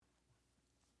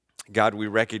God, we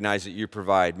recognize that you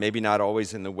provide, maybe not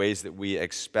always in the ways that we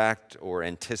expect or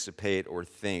anticipate or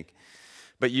think,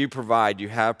 but you provide. You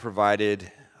have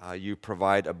provided, you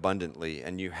provide abundantly,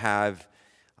 and you have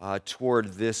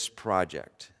toward this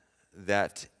project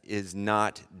that is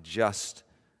not just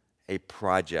a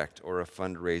project or a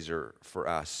fundraiser for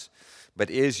us, but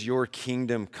is your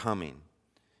kingdom coming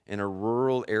in a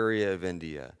rural area of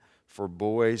India for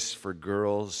boys, for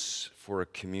girls, for a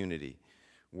community,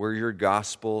 where your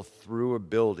gospel through a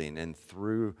building and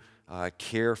through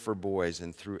care for boys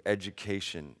and through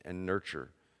education and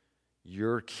nurture,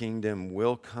 your kingdom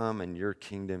will come and your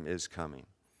kingdom is coming.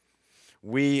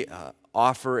 We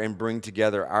offer and bring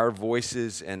together our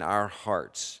voices and our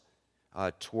hearts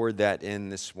toward that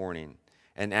end this morning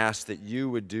and ask that you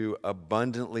would do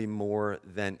abundantly more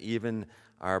than even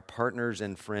our partners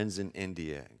and friends in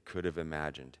India could have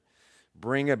imagined.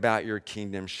 Bring about your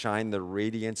kingdom, shine the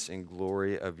radiance and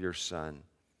glory of your Son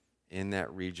in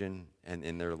that region and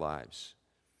in their lives.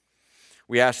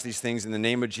 We ask these things in the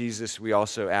name of Jesus. We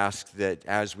also ask that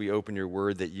as we open your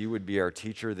word, that you would be our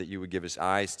teacher, that you would give us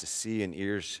eyes to see and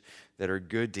ears that are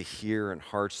good to hear and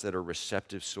hearts that are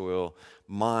receptive soil,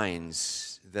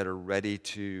 minds that are ready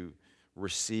to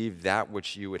receive that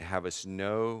which you would have us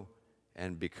know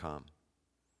and become.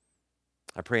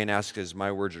 I pray and ask as my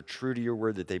words are true to your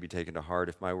word that they be taken to heart.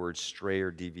 If my words stray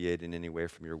or deviate in any way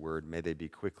from your word, may they be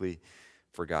quickly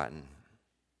forgotten.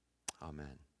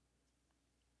 Amen.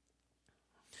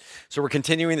 So we're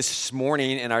continuing this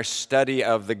morning in our study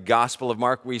of the Gospel of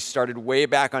Mark. We started way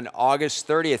back on August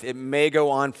 30th. It may go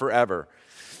on forever.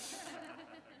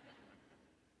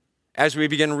 As we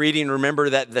begin reading, remember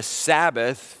that the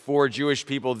Sabbath for Jewish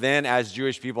people then, as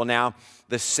Jewish people now,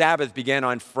 the Sabbath began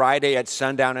on Friday at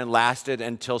sundown and lasted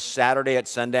until Saturday at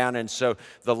sundown. And so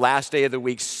the last day of the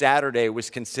week, Saturday, was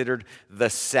considered the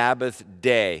Sabbath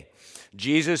day.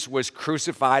 Jesus was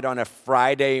crucified on a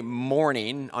Friday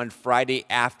morning. On Friday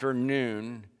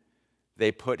afternoon,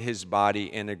 they put his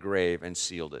body in a grave and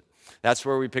sealed it. That's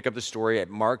where we pick up the story at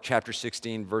Mark chapter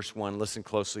 16, verse 1. Listen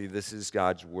closely. This is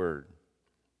God's word.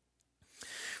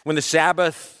 When the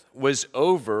Sabbath was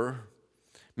over,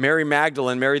 Mary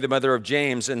Magdalene, Mary the mother of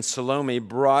James, and Salome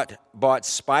bought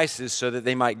spices so that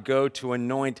they might go to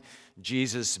anoint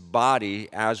Jesus' body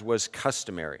as was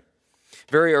customary.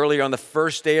 Very early on the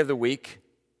first day of the week,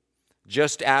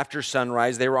 just after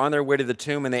sunrise, they were on their way to the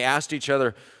tomb and they asked each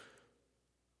other,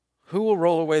 "Who will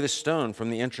roll away the stone from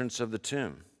the entrance of the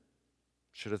tomb?"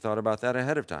 Should have thought about that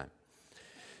ahead of time.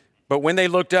 But when they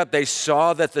looked up, they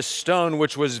saw that the stone,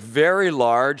 which was very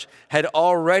large, had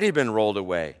already been rolled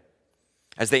away.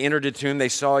 As they entered the tomb, they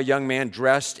saw a young man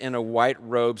dressed in a white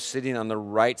robe sitting on the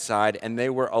right side, and they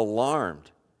were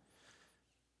alarmed.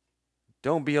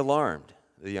 "Don't be alarmed,"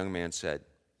 the young man said.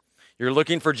 "You're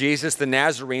looking for Jesus, the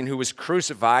Nazarene, who was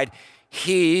crucified.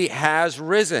 He has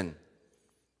risen.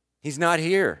 He's not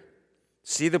here.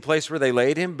 See the place where they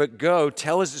laid him? But go,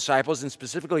 tell his disciples, and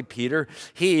specifically Peter,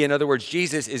 he, in other words,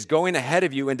 Jesus, is going ahead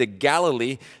of you into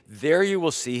Galilee. There you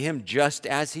will see him just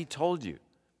as he told you."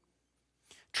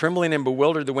 Trembling and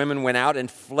bewildered, the women went out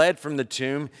and fled from the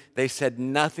tomb. They said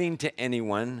nothing to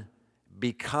anyone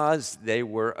because they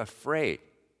were afraid.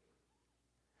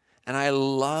 And I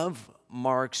love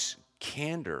Mark's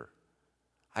candor.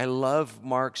 I love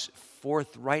Mark's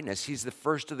forthrightness. He's the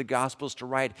first of the Gospels to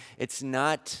write. It's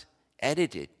not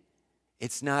edited.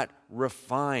 It's not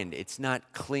refined. It's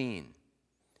not clean.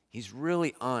 He's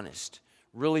really honest,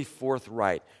 really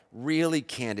forthright, really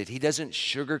candid. He doesn't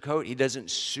sugarcoat. He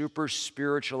doesn't super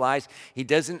spiritualize. He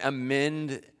doesn't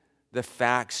amend the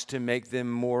facts to make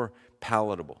them more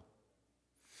palatable.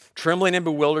 Trembling and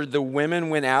bewildered, the women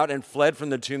went out and fled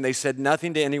from the tomb. They said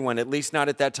nothing to anyone, at least not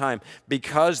at that time,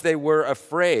 because they were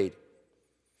afraid.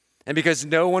 And because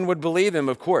no one would believe them,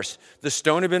 of course. The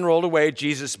stone had been rolled away,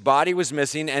 Jesus' body was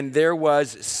missing, and there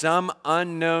was some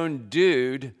unknown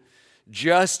dude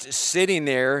just sitting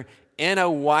there in a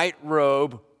white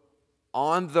robe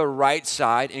on the right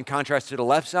side, in contrast to the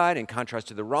left side, in contrast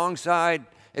to the wrong side.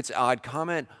 It's an odd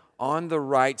comment. On the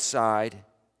right side,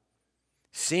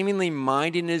 seemingly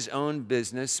minding his own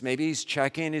business. Maybe he's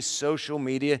checking his social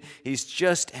media. He's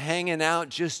just hanging out,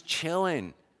 just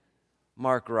chilling,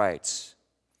 Mark writes.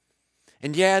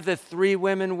 And yeah, the three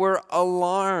women were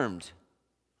alarmed.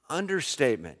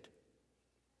 Understatement.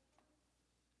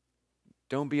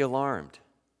 "Don't be alarmed,"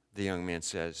 the young man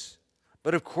says.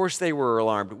 But of course they were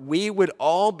alarmed. We would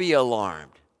all be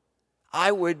alarmed.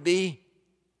 I would be.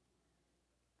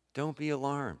 Don't be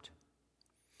alarmed.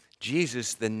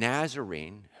 Jesus, the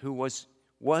Nazarene, who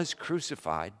was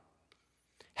crucified,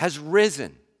 has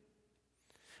risen.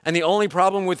 And the only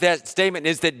problem with that statement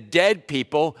is that dead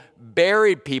people,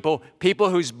 buried people, people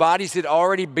whose bodies had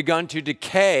already begun to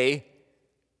decay,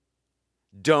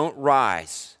 don't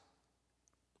rise.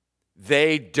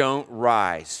 They don't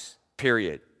rise,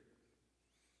 period.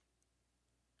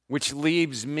 Which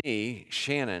leaves me,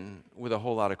 Shannon, with a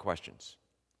whole lot of questions.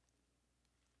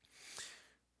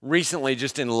 Recently,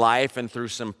 just in life and through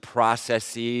some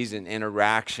processes and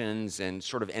interactions and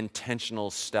sort of intentional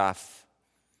stuff,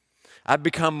 I've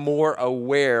become more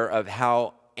aware of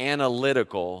how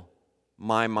analytical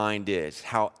my mind is,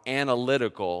 how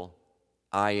analytical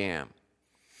I am.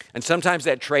 And sometimes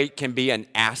that trait can be an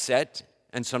asset,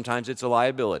 and sometimes it's a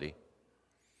liability.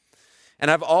 And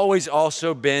I've always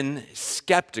also been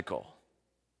skeptical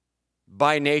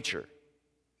by nature.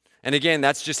 And again,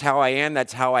 that's just how I am.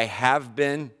 That's how I have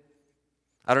been.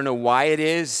 I don't know why it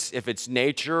is, if it's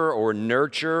nature or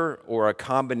nurture or a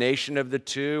combination of the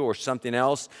two or something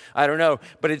else. I don't know.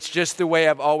 But it's just the way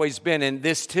I've always been. And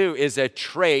this too is a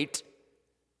trait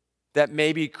that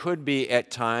maybe could be at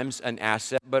times an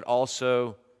asset, but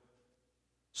also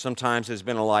sometimes has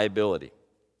been a liability.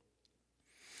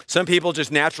 Some people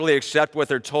just naturally accept what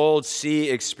they're told, see,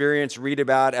 experience, read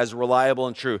about as reliable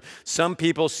and true. Some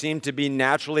people seem to be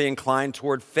naturally inclined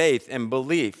toward faith and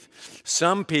belief.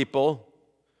 Some people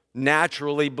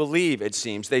naturally believe, it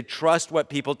seems. They trust what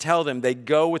people tell them. They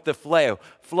go with the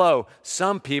flow.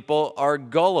 Some people are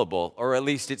gullible, or at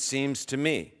least it seems to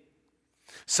me.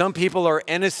 Some people are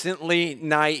innocently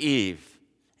naive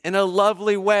in a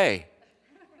lovely way.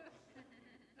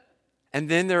 And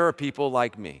then there are people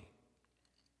like me.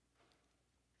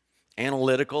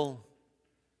 Analytical,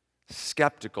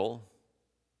 skeptical,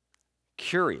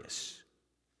 curious,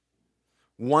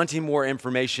 wanting more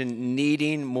information,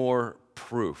 needing more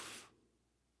proof.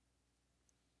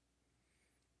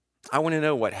 I want to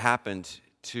know what happened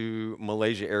to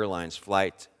Malaysia Airlines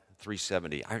Flight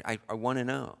 370. I want to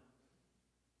know.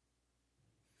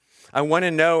 I want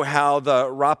to know how the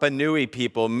Rapa Nui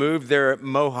people moved their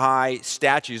Moai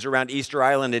statues around Easter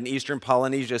Island in eastern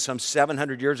Polynesia some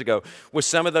 700 years ago, with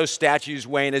some of those statues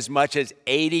weighing as much as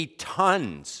 80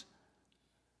 tons.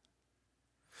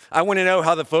 I want to know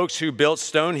how the folks who built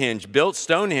Stonehenge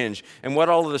and what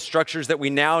all of the structures that we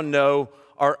now know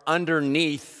are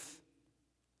underneath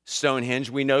Stonehenge,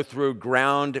 we know through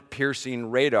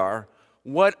ground-piercing radar,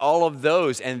 what all of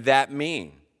those and that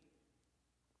mean.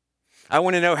 I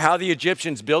want to know how the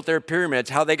Egyptians built their pyramids,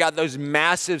 how they got those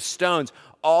massive stones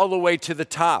all the way to the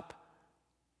top.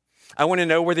 I want to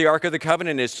know where the Ark of the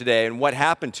Covenant is today and what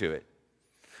happened to it.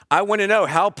 I want to know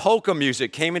how polka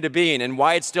music came into being and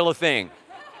why it's still a thing.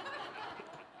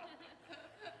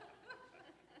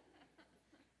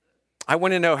 I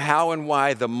want to know how and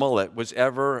why the mullet was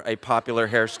ever a popular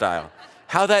hairstyle,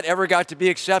 how that ever got to be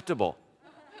acceptable.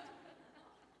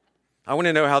 I want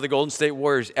to know how the Golden State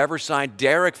Warriors ever signed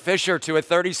Derek Fisher to a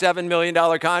 $37 million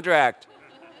contract.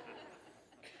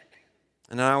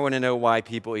 And I want to know why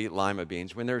people eat lima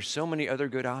beans when there are so many other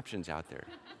good options out there.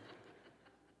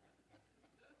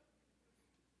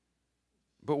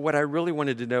 But what I really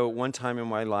wanted to know at one time in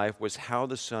my life was how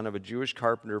the son of a Jewish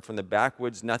carpenter from the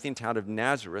backwoods, nothing town of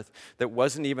Nazareth, that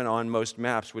wasn't even on most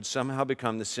maps, would somehow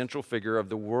become the central figure of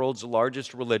the world's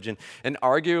largest religion and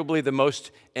arguably the most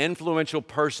influential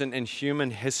person in human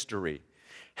history.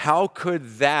 How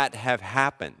could that have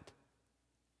happened?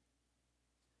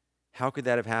 How could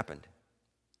that have happened?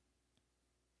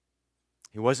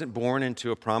 He wasn't born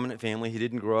into a prominent family. He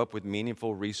didn't grow up with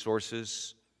meaningful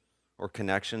resources or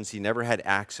connections. He never had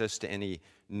access to any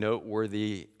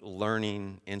noteworthy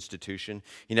learning institution.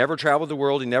 He never traveled the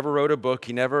world. He never wrote a book.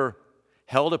 He never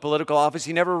held a political office.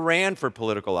 He never ran for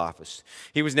political office.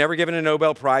 He was never given a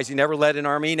Nobel Prize. He never led an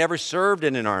army. He never served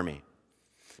in an army,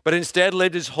 but instead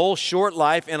lived his whole short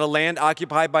life in a land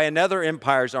occupied by another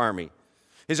empire's army.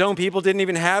 His own people didn't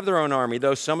even have their own army,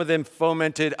 though some of them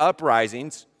fomented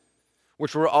uprisings,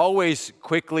 which were always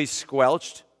quickly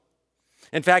squelched.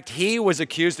 In fact, he was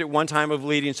accused at one time of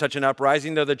leading such an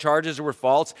uprising, though the charges were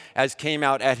false, as came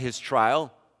out at his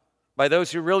trial, by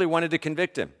those who really wanted to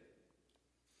convict him.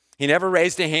 He never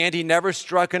raised a hand. He never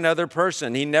struck another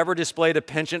person. He never displayed a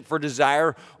penchant for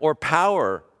desire or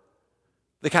power,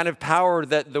 the kind of power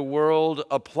that the world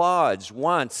applauds,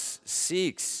 wants,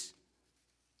 seeks,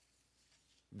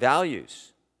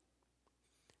 values.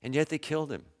 And yet they killed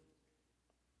him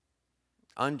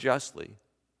unjustly,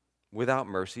 without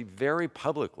mercy, very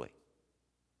publicly,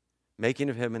 making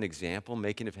of him an example,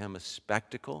 making of him a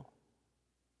spectacle,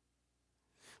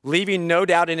 leaving no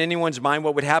doubt in anyone's mind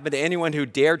what would happen to anyone who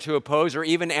dared to oppose or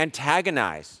even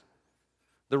antagonize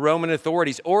the Roman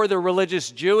authorities or the religious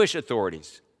Jewish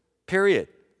authorities, period.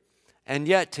 And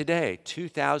yet today,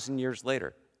 2,000 years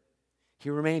later, he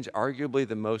remains arguably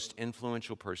the most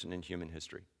influential person in human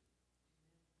history.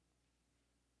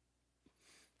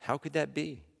 How could that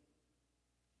be?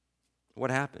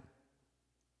 What happened?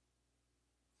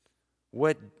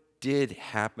 What did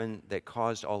happen that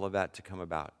caused all of that to come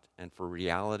about? And for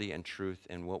reality and truth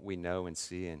and what we know and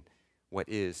see and what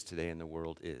is today in the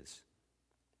world is.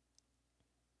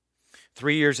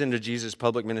 3 years into Jesus'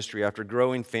 public ministry, after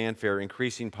growing fanfare,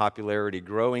 increasing popularity,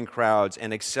 growing crowds,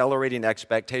 and accelerating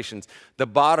expectations, the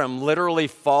bottom literally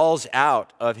falls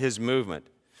out of his movement.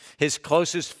 His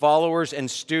closest followers and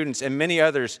students and many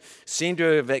others seem to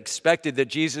have expected that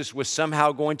Jesus was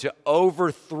somehow going to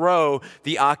overthrow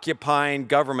the occupying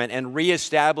government and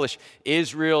reestablish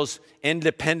Israel's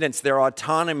independence, their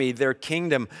autonomy, their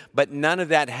kingdom. But none of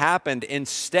that happened.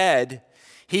 Instead,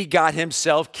 he got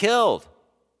himself killed.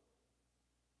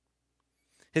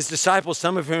 His disciples,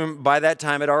 some of whom by that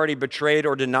time had already betrayed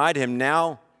or denied him,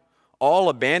 now all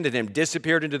abandoned him,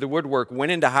 disappeared into the woodwork,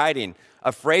 went into hiding,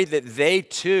 afraid that they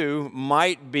too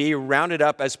might be rounded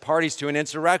up as parties to an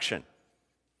insurrection.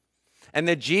 And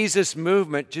the Jesus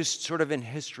movement, just sort of in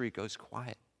history, goes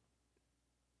quiet.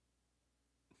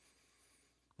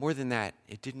 More than that,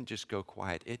 it didn't just go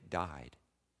quiet, it died.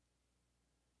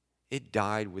 It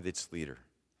died with its leader.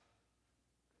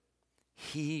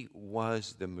 He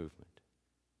was the movement.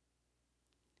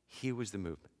 He was the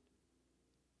movement.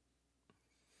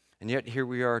 And yet here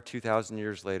we are 2,000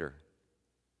 years later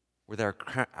with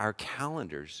our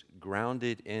calendars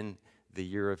grounded in the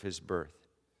year of his birth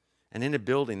and in a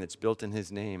building that's built in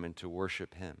his name and to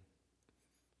worship him.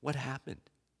 What happened?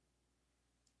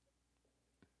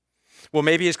 Well,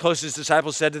 maybe his closest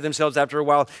disciples said to themselves after a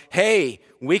while, hey,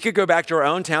 we could go back to our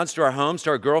own towns, to our homes, to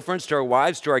our girlfriends, to our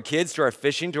wives, to our kids, to our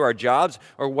fishing, to our jobs,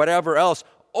 or whatever else.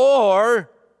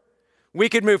 Or we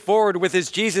could move forward with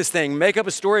this Jesus thing, make up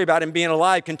a story about him being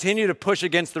alive, continue to push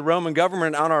against the Roman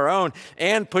government on our own,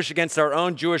 and push against our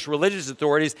own Jewish religious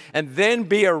authorities, and then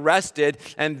be arrested,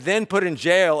 and then put in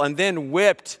jail, and then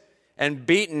whipped and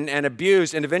beaten and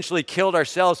abused, and eventually killed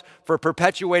ourselves for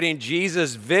perpetuating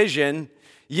Jesus' vision.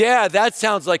 Yeah, that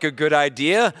sounds like a good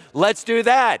idea. Let's do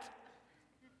that.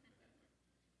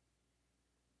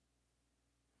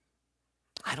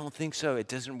 I don't think so. It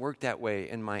doesn't work that way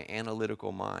in my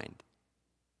analytical mind.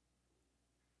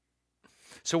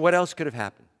 So what else could have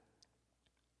happened?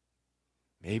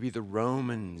 Maybe the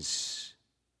Romans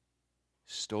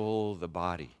stole the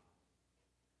body.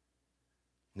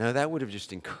 No, that would have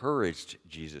just encouraged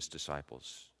Jesus'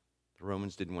 disciples. The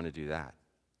Romans didn't want to do that.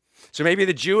 So maybe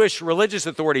the Jewish religious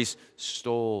authorities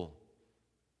stole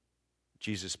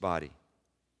Jesus' body.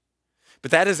 But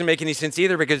that doesn't make any sense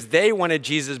either because they wanted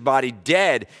Jesus' body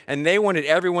dead and they wanted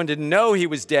everyone to know he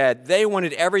was dead. They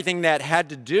wanted everything that had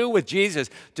to do with Jesus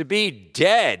to be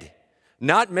dead.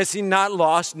 Not missing, not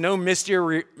lost, no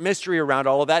mystery around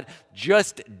all of that,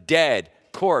 just dead,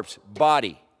 corpse,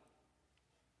 body.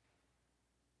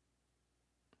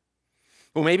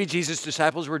 Well, maybe Jesus'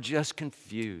 disciples were just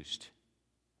confused.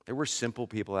 They were simple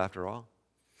people after all.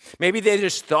 Maybe they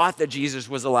just thought that Jesus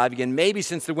was alive again. Maybe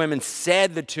since the women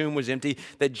said the tomb was empty,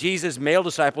 that Jesus' male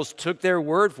disciples took their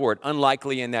word for it,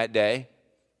 unlikely in that day,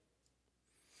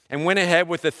 and went ahead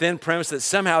with the thin premise that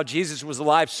somehow Jesus was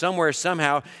alive somewhere,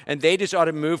 somehow, and they just ought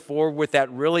to move forward with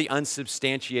that really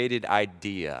unsubstantiated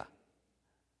idea.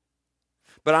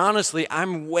 But honestly,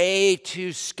 I'm way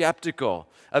too skeptical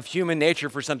of human nature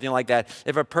for something like that.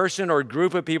 If a person or a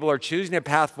group of people are choosing a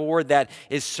path forward that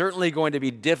is certainly going to be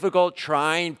difficult,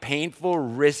 trying, painful,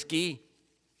 risky,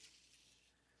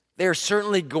 they're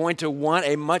certainly going to want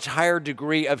a much higher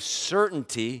degree of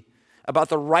certainty about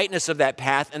the rightness of that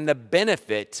path and the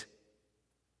benefit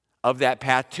of that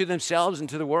path to themselves and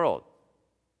to the world.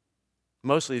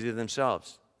 Mostly to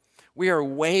themselves. We are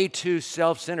way too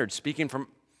self-centered, speaking from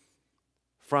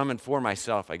and for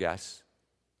myself, I guess.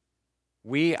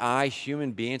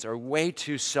 Human beings, are way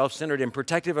too self-centered and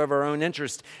protective of our own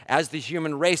interests as the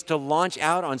human race to launch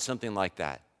out on something like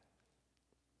that.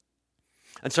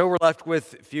 And so we're left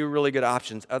with few really good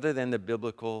options other than the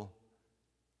biblical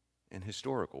and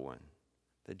historical one,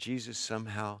 that Jesus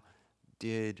somehow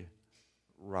did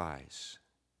rise,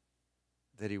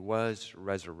 that he was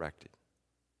resurrected.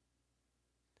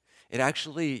 It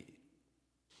actually,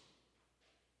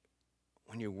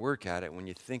 when you work at it, when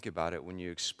you think about it, when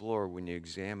you explore, when you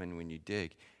examine, when you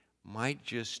dig, might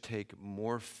just take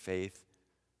more faith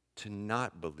to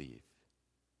not believe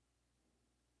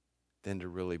than to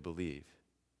really believe.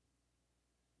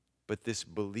 But this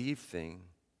believe thing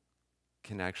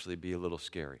can actually be a little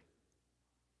scary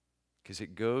because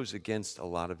it goes against a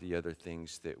lot of the other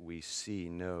things that we see,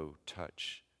 know,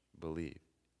 touch, believe.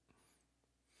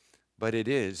 But it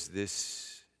is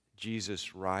this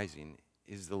Jesus rising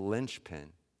is the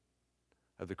linchpin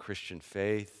of the Christian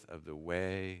faith, of the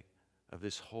way, of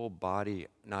this whole body,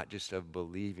 not just of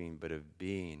believing, but of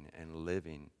being and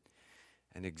living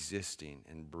and existing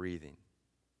and breathing.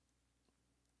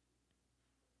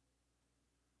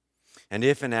 And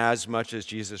if and as much as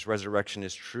Jesus' resurrection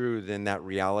is true, then that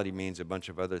reality means a bunch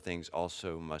of other things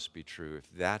also must be true.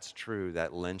 If that's true,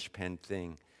 that linchpin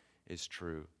thing is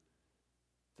true,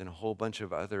 then a whole bunch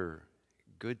of other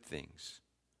good things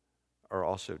are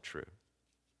also true.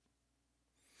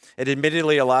 And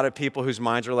admittedly, a lot of people whose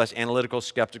minds are less analytical,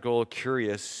 skeptical,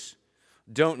 curious,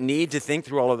 don't need to think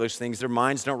through all of those things. Their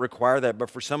minds don't require that. But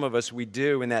for some of us, we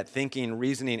do, and that thinking,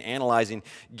 reasoning, analyzing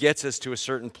gets us to a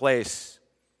certain place.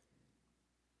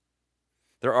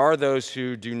 There are those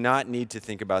who do not need to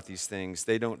think about these things.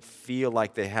 They don't feel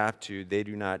like they have to. They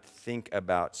do not think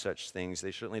about such things.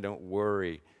 They certainly don't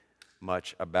worry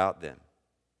much about them.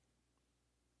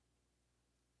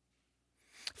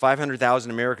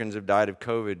 500,000 Americans have died of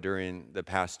COVID during the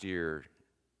past year,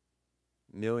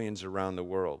 millions around the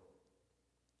world.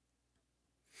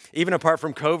 Even apart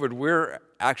from COVID, we're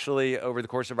actually, over the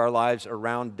course of our lives,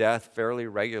 around death fairly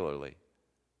regularly.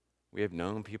 We have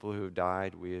known people who have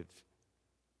died. We have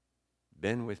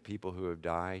been with people who have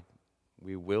died.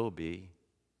 We will be,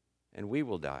 and we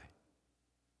will die.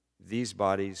 These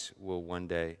bodies will one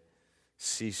day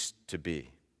cease to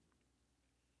be.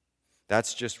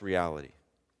 That's just reality.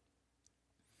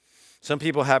 Some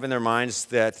people have in their minds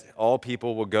that all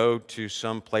people will go to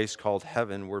some place called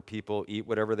heaven where people eat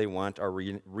whatever they want, are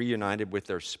reunited with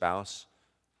their spouse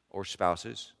or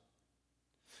spouses,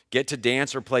 get to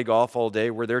dance or play golf all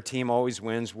day, where their team always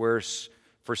wins, where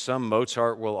for some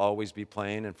Mozart will always be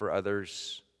playing, and for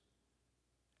others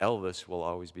Elvis will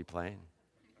always be playing.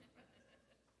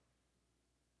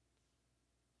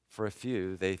 For a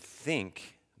few, they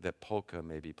think that polka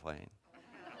may be playing.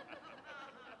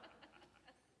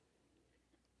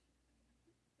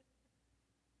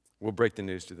 We'll break the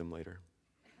news to them later.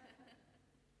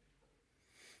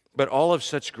 But all of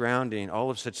such grounding,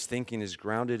 all of such thinking is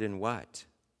grounded in what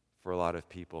for a lot of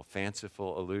people?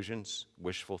 Fanciful illusions,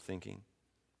 wishful thinking.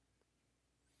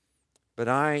 But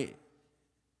I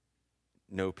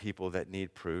know people that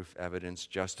need proof, evidence,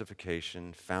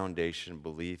 justification, foundation,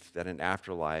 belief that an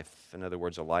afterlife, in other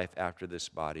words, a life after this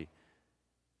body,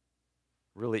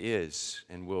 really is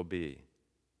and will be.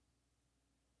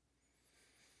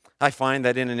 I find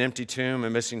that in an empty tomb, a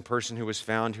missing person who was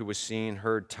found, who was seen,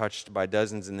 heard, touched by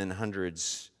dozens and then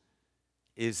hundreds,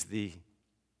 is the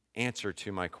answer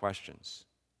to my questions.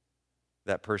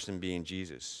 That person being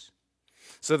Jesus.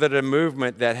 So that a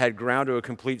movement that had ground to a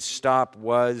complete stop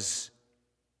was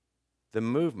the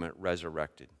movement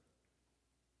resurrected.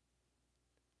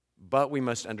 But we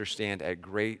must understand at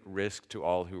great risk to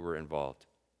all who were involved.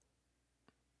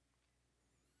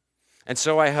 And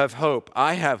so I have hope.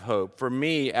 I have hope for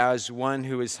me as one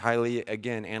who is highly,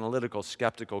 again, analytical,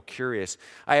 skeptical, curious.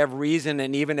 I have reason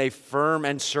and even a firm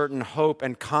and certain hope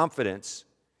and confidence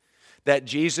that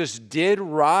Jesus did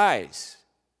rise.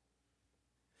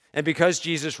 And because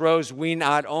Jesus rose, we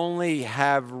not only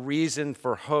have reason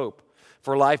for hope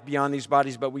for life beyond these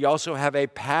bodies, but we also have a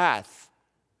path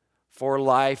for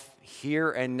life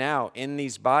here and now in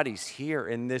these bodies, here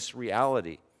in this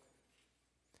reality.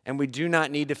 And we do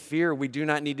not need to fear. We do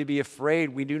not need to be afraid.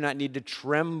 We do not need to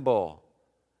tremble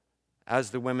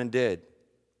as the women did.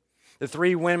 The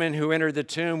three women who entered the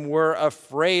tomb were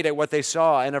afraid at what they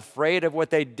saw and afraid of what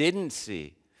they didn't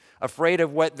see, afraid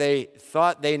of what they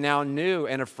thought they now knew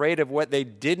and afraid of what they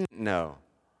didn't know.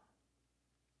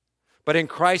 But in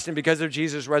Christ and because of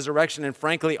Jesus' resurrection, and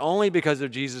frankly, only because of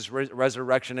Jesus'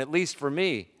 resurrection, at least for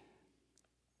me,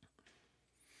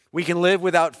 we can live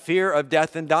without fear of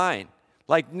death and dying.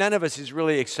 Like none of us is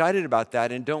really excited about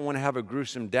that and don't want to have a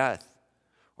gruesome death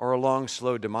or a long,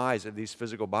 slow demise of these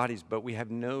physical bodies, but we have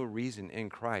no reason in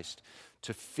Christ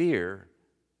to fear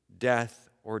death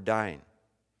or dying.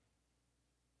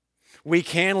 We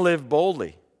can live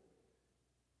boldly.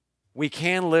 We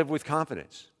can live with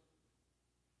confidence.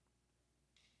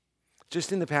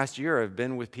 Just in the past year, I've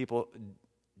been with people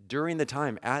during the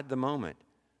time, at the moment,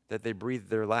 that they breathed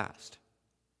their last.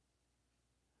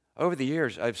 Over the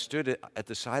years, I've stood at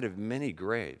the side of many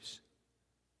graves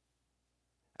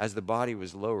as the body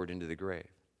was lowered into the grave.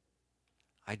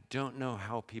 I don't know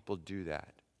how people do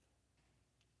that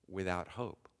without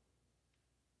hope.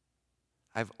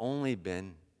 I've only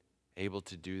been able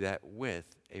to do that with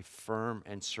a firm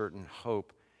and certain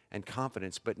hope and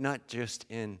confidence, but not just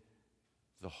in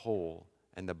the whole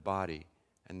and the body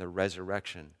and the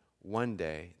resurrection one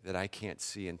day that I can't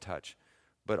see and touch,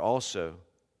 but also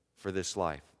for this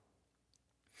life.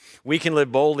 We can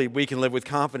live boldly. We can live with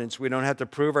confidence. We don't have to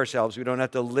prove ourselves. We don't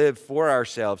have to live for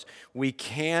ourselves. We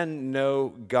can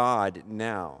know God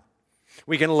now.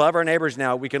 We can love our neighbors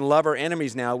now. We can love our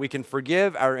enemies now. We can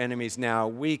forgive our enemies now.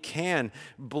 We can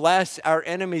bless our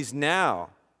enemies now.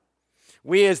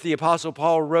 We, as the Apostle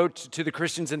Paul wrote to the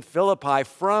Christians in Philippi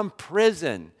from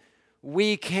prison,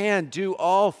 we can do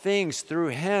all things through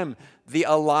him, the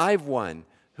alive one,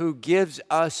 who gives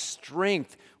us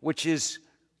strength, which is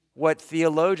what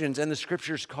theologians and the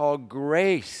scriptures call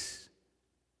grace.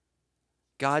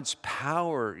 God's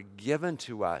power given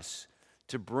to us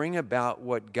to bring about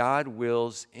what God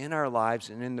wills in our lives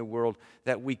and in the world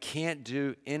that we can't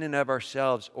do in and of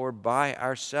ourselves or by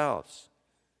ourselves.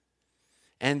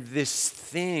 And this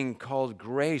thing called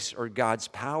grace or God's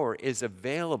power is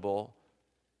available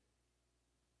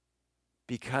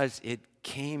because it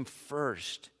came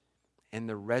first in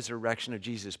the resurrection of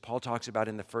Jesus. Paul talks about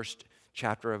in the first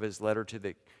chapter of his letter to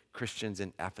the Christians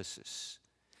in Ephesus.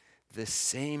 The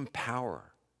same power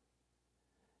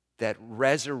that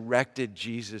resurrected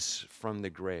Jesus from the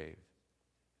grave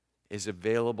is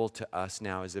available to us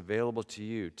now, is available to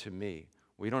you, to me.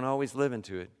 We don't always live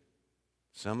into it.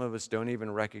 Some of us don't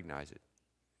even recognize it.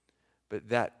 But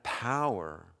that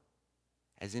power,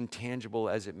 as intangible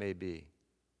as it may be,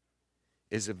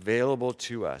 is available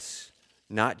to us,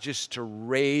 not just to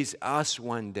raise us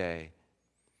one day,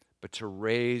 but to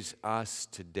raise us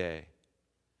today,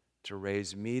 to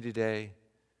raise me today,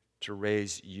 to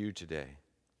raise you today.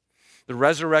 The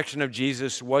resurrection of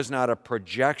Jesus was not a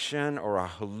projection or a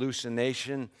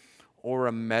hallucination or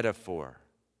a metaphor.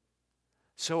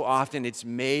 So often it's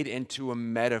made into a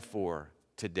metaphor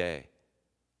today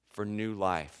for new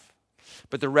life.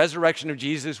 But the resurrection of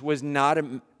Jesus was not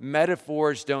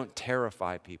metaphors don't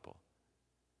terrify people.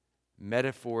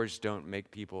 Metaphors don't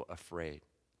make people afraid.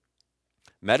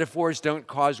 Metaphors don't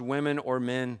cause women or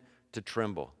men to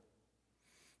tremble.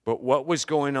 But what was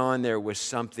going on there was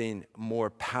something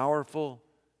more powerful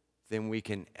than we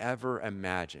can ever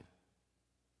imagine.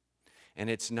 And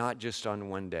it's not just on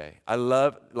one day. I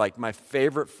love, my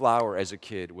favorite flower as a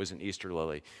kid was an Easter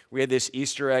lily. We had this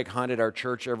Easter egg hunt at our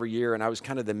church every year, and I was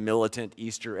kind of the militant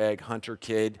Easter egg hunter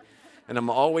kid. And I'm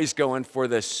always going for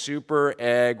the super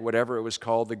egg, whatever it was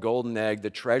called, the golden egg, the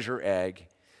treasure egg.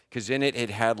 Because in it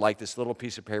had this little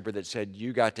piece of paper that said,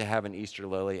 you got to have an Easter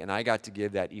lily, and I got to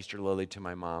give that Easter lily to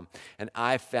my mom. And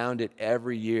I found it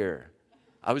every year.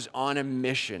 I was on a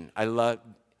mission.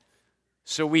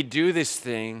 So we do this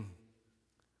thing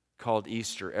called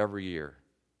Easter every year.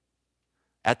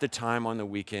 At the time on the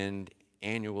weekend,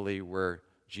 annually, where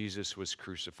Jesus was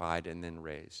crucified and then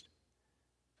raised.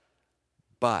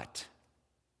 But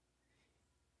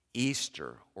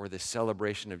Easter, or the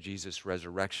celebration of Jesus'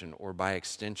 resurrection, or by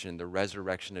extension, the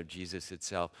resurrection of Jesus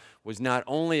itself, was not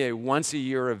only a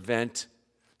once-a-year event,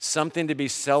 something to be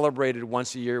celebrated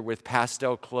once a year with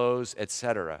pastel clothes,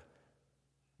 etc.,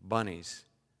 bunnies,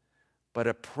 but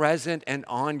a present and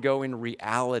ongoing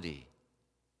reality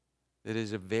that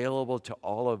is available to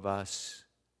all of us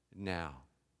now.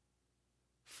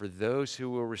 For those who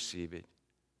will receive it,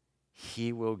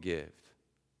 He will give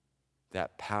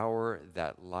that power,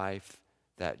 that life,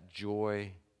 that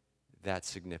joy, that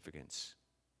significance.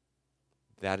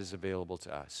 That is available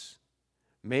to us.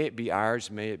 May it be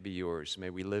ours, may it be yours. May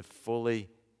we live fully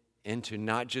into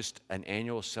not just an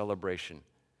annual celebration,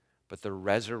 but the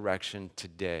resurrection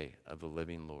today of the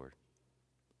living Lord.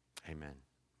 Amen.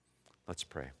 Let's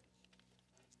pray.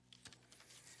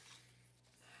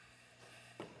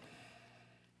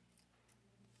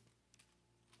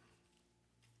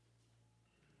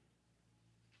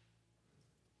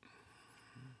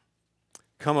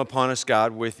 Come upon us,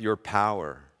 God, with your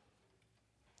power.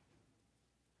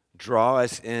 Draw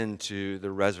us into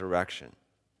the resurrection.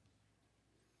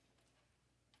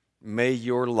 May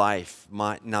your life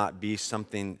might not be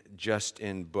something just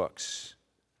in books,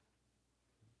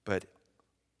 but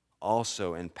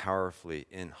also and powerfully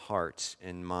in hearts,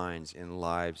 in minds, in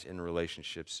lives, in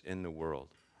relationships, in the world.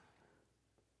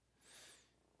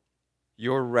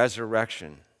 Your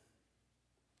resurrection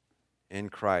in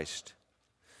Christ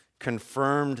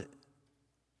confirmed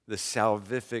the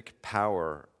salvific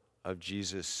power of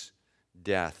Jesus'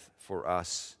 death for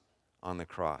us on the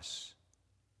cross.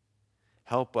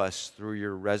 Help us through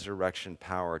your resurrection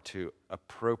power to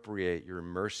appropriate your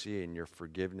mercy and your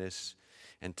forgiveness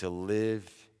and to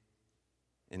live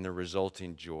in the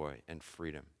resulting joy and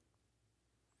freedom.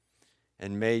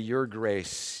 And may your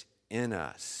grace in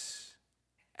us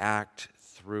act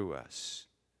through us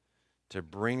to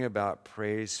bring about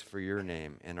praise for your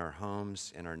name in our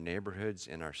homes, in our neighborhoods,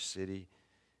 in our city,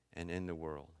 and in the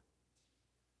world.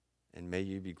 And may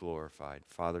you be glorified,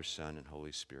 Father, Son, and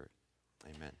Holy Spirit.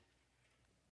 Amen.